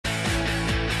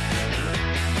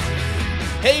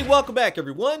Hey, welcome back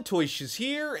everyone, Toyshiz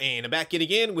here, and I'm back in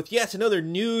again with yet another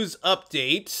news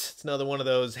update. It's another one of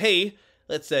those, hey,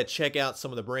 let's check out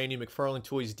some of the brand new McFarlane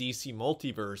Toys DC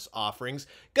Multiverse offerings.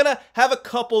 Gonna have a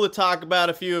couple to talk about.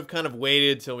 A few have kind of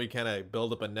waited till we kind of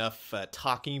build up enough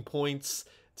talking points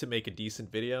to make a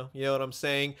decent video, you know what I'm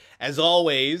saying? As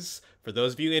always, for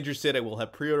those of you interested, I will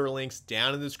have pre-order links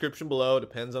down in the description below.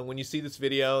 Depends on when you see this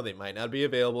video. They might not be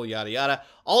available, yada yada.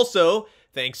 Also,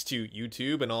 thanks to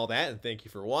YouTube and all that, and thank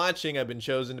you for watching, I've been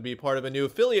chosen to be part of a new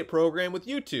affiliate program with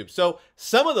YouTube. So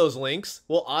some of those links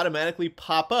will automatically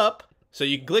pop up so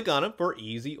you can click on them for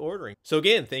easy ordering. So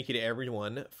again, thank you to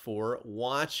everyone for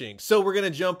watching. So we're going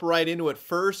to jump right into it.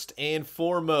 First and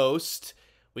foremost,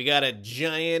 we got a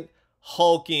giant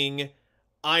hulking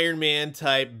Iron Man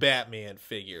type Batman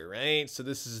figure, right? So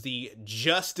this is the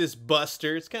Justice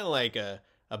Buster. It's kind of like a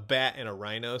bat in a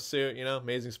rhino suit, you know,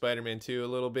 Amazing Spider-Man 2 a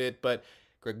little bit, but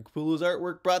Greg Capullo's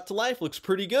artwork brought to life. Looks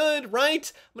pretty good,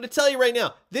 right? I'm going to tell you right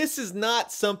now, this is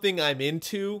not something I'm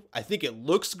into. I think it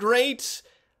looks great,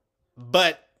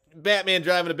 but Batman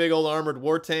driving a big old armored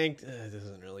war tank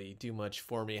doesn't really do much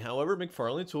for me. However,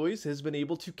 McFarlane Toys has been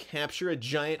able to capture a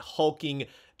giant hulking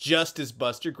Justice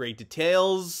Buster. Great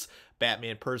details,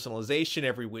 Batman personalization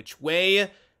every which way.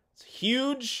 It's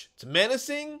huge, it's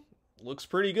menacing, looks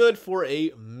pretty good for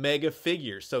a mega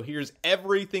figure. So here's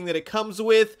everything that it comes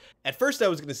with. At first I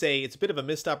was going to say it's a bit of a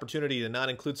missed opportunity to not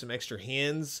include some extra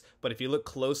hands, but if you look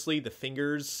closely, the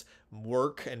fingers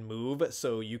work and move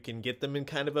so you can get them in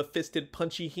kind of a fisted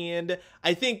punchy hand.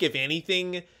 I think if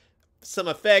anything, some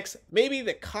effects, maybe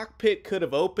the cockpit could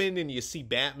have opened and you see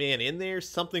Batman in there,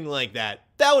 something like that.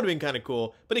 That would have been kind of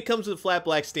cool, but it comes with a flat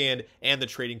black stand and the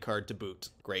trading card to boot.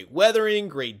 Great weathering,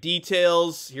 great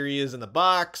details. Here he is in the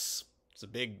box. It's a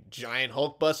big giant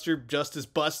Hulkbuster, Justice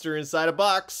Buster inside a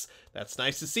box. That's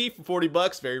nice to see for 40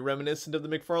 bucks. Very reminiscent of the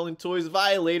McFarlane Toys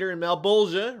Violator and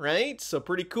Malbolgia, right? So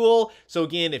pretty cool. So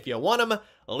again, if you want them,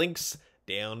 links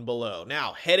down below.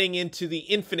 Now, heading into the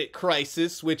Infinite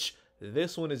Crisis, which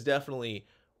this one is definitely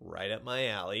right up my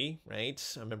alley, right?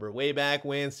 I remember way back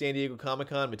when San Diego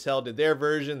Comic-Con, Mattel did their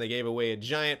version. They gave away a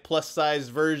giant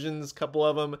plus-sized versions, a couple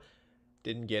of them.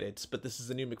 Didn't get it, but this is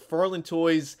the new McFarlane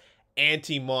Toys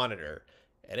Anti-Monitor,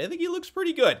 and I think he looks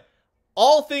pretty good.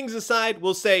 All things aside,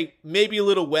 we'll say maybe a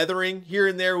little weathering here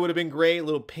and there would have been great, a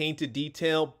little painted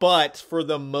detail, but for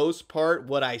the most part,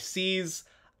 what I sees,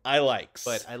 I likes.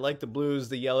 But I like the blues,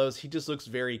 the yellows. He just looks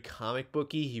very comic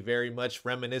booky. He very much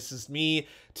reminisces me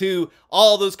to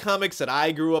all those comics that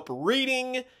I grew up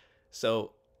reading.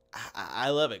 So I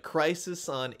love it. Crisis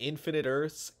on Infinite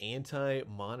Earths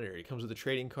Anti-Monitor. It comes with a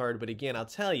trading card, but again, I'll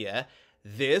tell you,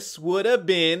 this would have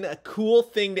been a cool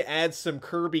thing to add some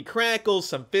Kirby crackles,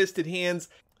 some fisted hands,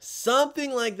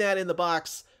 something like that in the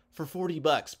box for 40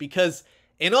 bucks. Because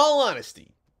in all honesty,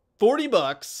 40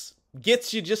 bucks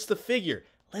gets you just the figure.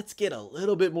 Let's get a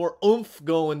little bit more oomph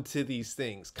going to these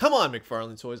things. Come on,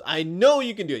 McFarlane Toys. I know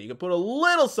you can do it. You can put a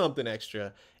little something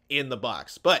extra in the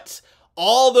box. But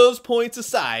all those points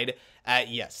aside,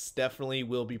 yes, definitely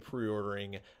will be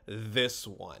pre-ordering this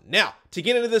one. Now, to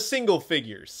get into the single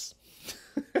figures,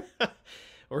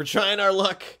 we're trying our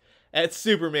luck at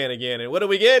Superman again. And what do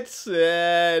we get?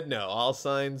 No. All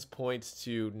signs point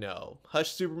to no.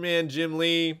 Hush Superman, Jim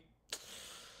Lee.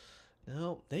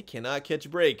 No, they cannot catch a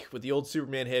break with the old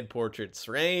Superman head portraits,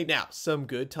 right? Now, some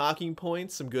good talking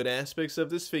points, some good aspects of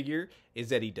this figure is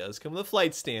that he does come with a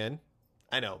flight stand.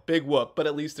 I know, big whoop, but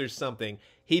at least there's something.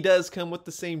 He does come with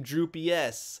the same droopy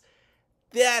S.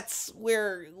 That's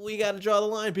where we got to draw the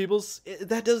line, peoples.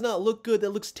 That does not look good.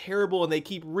 That looks terrible, and they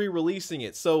keep re-releasing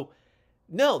it. So,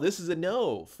 no, this is a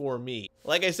no for me.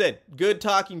 Like I said, good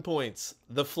talking points,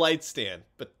 the flight stand.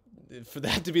 But for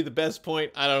that to be the best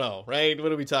point, I don't know, right?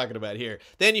 What are we talking about here?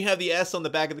 Then you have the S on the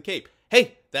back of the cape.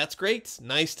 Hey, that's great.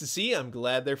 Nice to see. I'm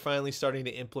glad they're finally starting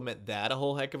to implement that a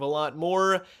whole heck of a lot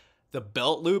more. The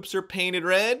belt loops are painted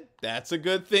red. That's a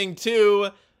good thing, too.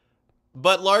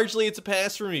 But largely it's a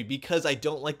pass for me because I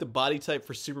don't like the body type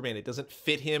for Superman. It doesn't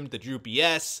fit him. The droopy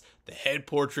S, the head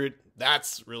portrait,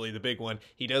 that's really the big one.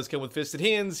 He does come with fisted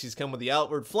hands. He's come with the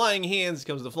outward flying hands. He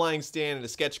comes with a flying stand and a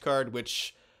sketch card,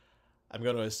 which I'm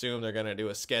going to assume they're going to do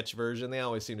a sketch version. They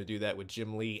always seem to do that with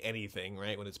Jim Lee anything,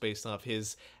 right? When it's based off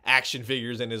his action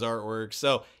figures and his artwork.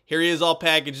 So here he is all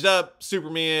packaged up.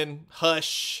 Superman,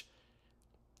 Hush.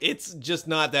 It's just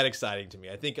not that exciting to me.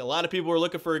 I think a lot of people are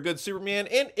looking for a good Superman,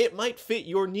 and it might fit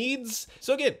your needs.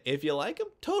 So again, if you like him,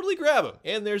 totally grab him.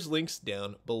 And there's links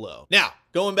down below. Now,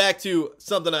 going back to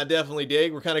something I definitely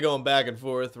dig. We're kind of going back and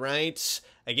forth, right?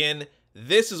 Again,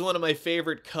 this is one of my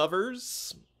favorite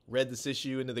covers. Read this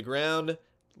issue into the ground.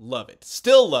 Love it.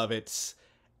 Still love it.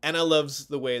 And I loves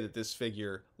the way that this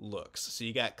figure looks. So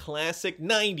you got classic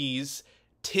 90s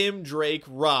Tim Drake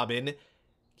Robin.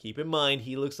 Keep in mind,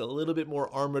 he looks a little bit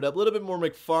more armored up, a little bit more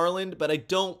McFarlane, but I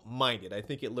don't mind it. I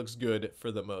think it looks good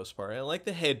for the most part. I like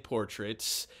the head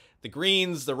portraits. The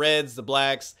greens, the reds, the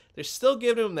blacks, they're still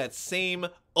giving him that same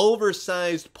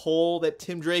oversized pole that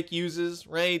Tim Drake uses,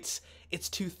 right? It's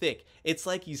too thick. It's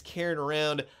like he's carrying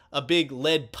around a big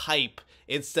lead pipe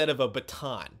instead of a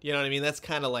baton. You know what I mean? That's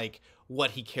kind of like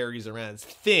what he carries around. It's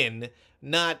thin,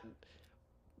 not...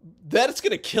 That's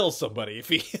gonna kill somebody if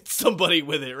he hits somebody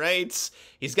with it, right?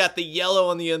 He's got the yellow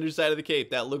on the underside of the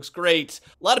cape. That looks great.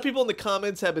 A lot of people in the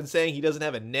comments have been saying he doesn't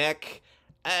have a neck.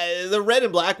 The red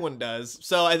and black one does,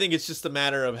 so I think it's just a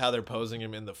matter of how they're posing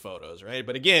him in the photos, right?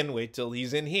 But again, wait till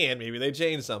he's in hand. Maybe they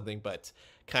change something, but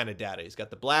kind of doubt it. He's got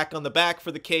the black on the back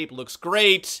for the cape. Looks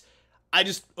great. I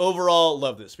just overall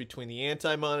love this. Between the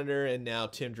Anti-Monitor and now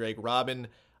Tim Drake Robin,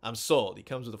 I'm sold. He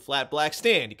comes with a flat black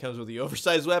stand. He comes with the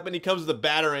oversized weapon. He comes with a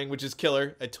batarang, which is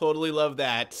killer. I totally love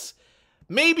that.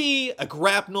 Maybe a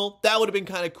grapnel. That would have been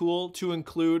kind of cool to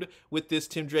include with this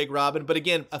Tim Drake Robin. But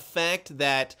again, a fact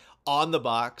that on the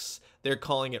box, they're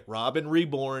calling it Robin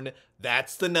Reborn.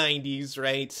 That's the 90s,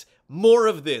 right? More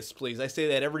of this, please. I say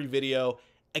that every video.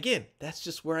 Again, that's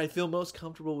just where I feel most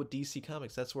comfortable with DC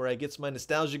Comics. That's where I get my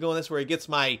nostalgia going. That's where I get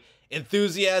my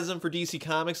enthusiasm for DC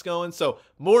Comics going. So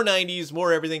more 90s,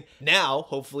 more everything. Now,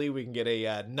 hopefully, we can get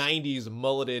a 90s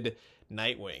mulleted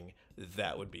Nightwing.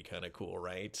 That would be kind of cool,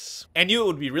 right? And it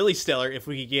would be really stellar if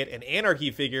we could get an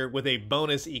Anarchy figure with a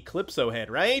bonus Eclipso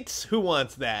head, right? Who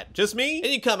wants that? Just me?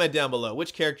 And you comment down below,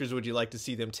 which characters would you like to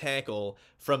see them tackle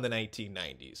from the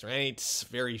 1990s, right?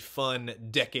 Very fun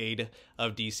decade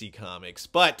of DC Comics.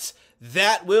 But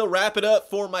that will wrap it up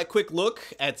for my quick look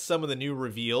at some of the new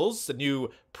reveals, the new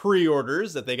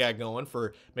pre-orders that they got going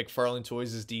for McFarlane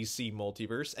Toys' DC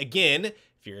Multiverse. Again,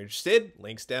 if you're interested,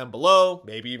 links down below,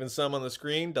 maybe even some on the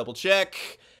screen, double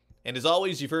check. And as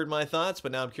always, you've heard my thoughts,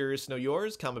 but now I'm curious to know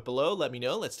yours. Comment below, let me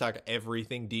know. Let's talk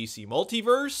everything DC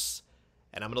Multiverse.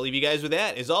 And I'm going to leave you guys with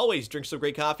that. As always, drink some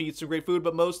great coffee, eat some great food,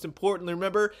 but most importantly,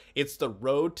 remember, it's the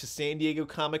road to San Diego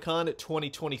Comic-Con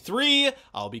 2023.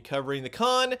 I'll be covering the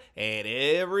con and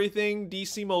everything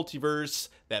DC Multiverse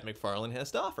that McFarlane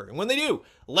has to offer. And when they do,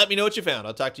 let me know what you found.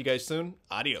 I'll talk to you guys soon.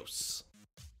 Adios.